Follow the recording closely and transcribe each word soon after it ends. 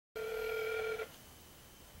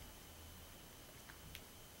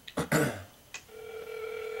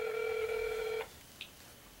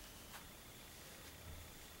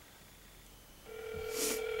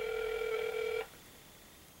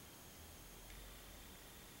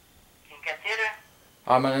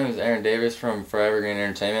Hi, my name is Aaron Davis from Forever Green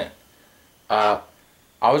Entertainment. I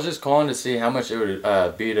was just calling to see how much it would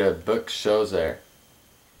be to book shows there.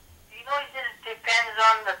 You know, it just depends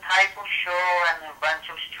on the type of show and a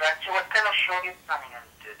bunch of structure. What kind of show are you planning on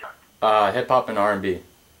doing? Hip hop and R&B. Is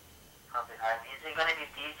it going to be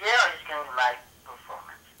DJ or is it going to be live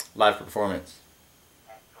performance? Live performance.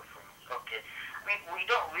 Live performance, okay. I mean, we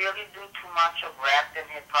don't really do too much of rap and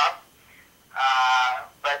hip hop,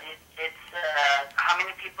 but it's how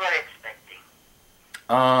many people are expecting?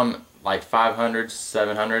 Like 500,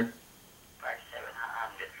 700. 700,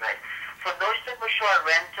 right. For those type of show, our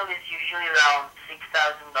rental is usually around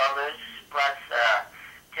 $6,000 plus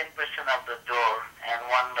 10% of the door and $1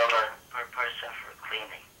 per person for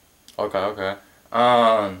cleaning. Okay.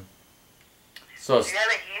 So do you have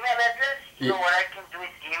an email address? You know what I can do is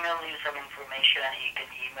email you some information and you can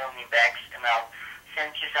email me back and I'll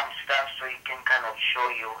send you some stuff so you can kind of show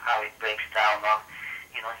you how it breaks down on,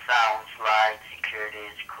 you know, sounds, lights,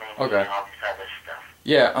 securities, cleaning, and all this other stuff.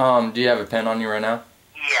 Yeah, do you have a pen on you right now?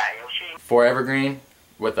 Yeah, you'll see. Forever Green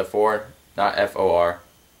with a 4, not F-O-R.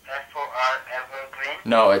 F-O-R, Evergreen?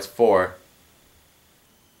 No, it's 4.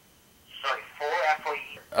 Sorry, 4,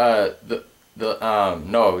 F-O-E?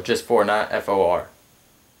 No, just 4, not F-O-R.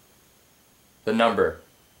 The number.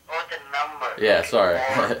 Oh, the number. Yeah, okay, sorry.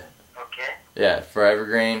 4. Okay. Yeah, Forever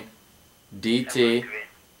Green, DT, Evergreen.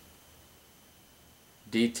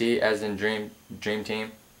 DT as in Dream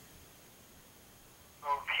Team. Okay,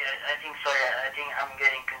 I think I'm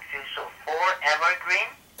getting confused. So 4, Evergreen?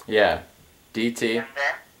 Yeah, DT. And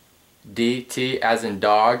then? DT as in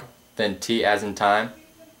dog, then T as in time.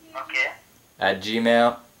 Okay. At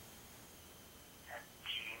Gmail.com. At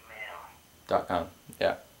gmail.com.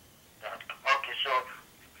 Yeah. Okay, so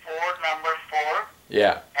 4.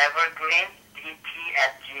 Yeah. Evergreen,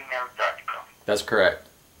 DT@gmail.com. That's correct.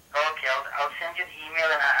 Okay, I'll send you an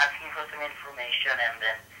email and I'll ask you for some information, and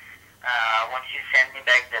then once you send me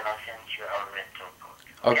back, then I'll send you our rental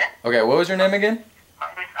code. Okay? Okay, what was your name again? My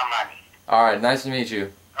name is Amani. Alright, nice to meet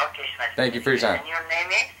you. Okay, nice. Thank you for your time. And your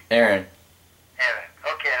name is? Aaron. Aaron.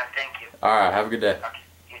 Okay, Aaron, thank you. Alright, have a good day. Okay,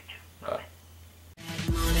 you too. Bye.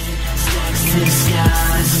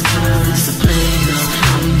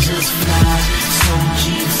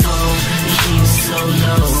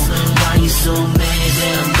 So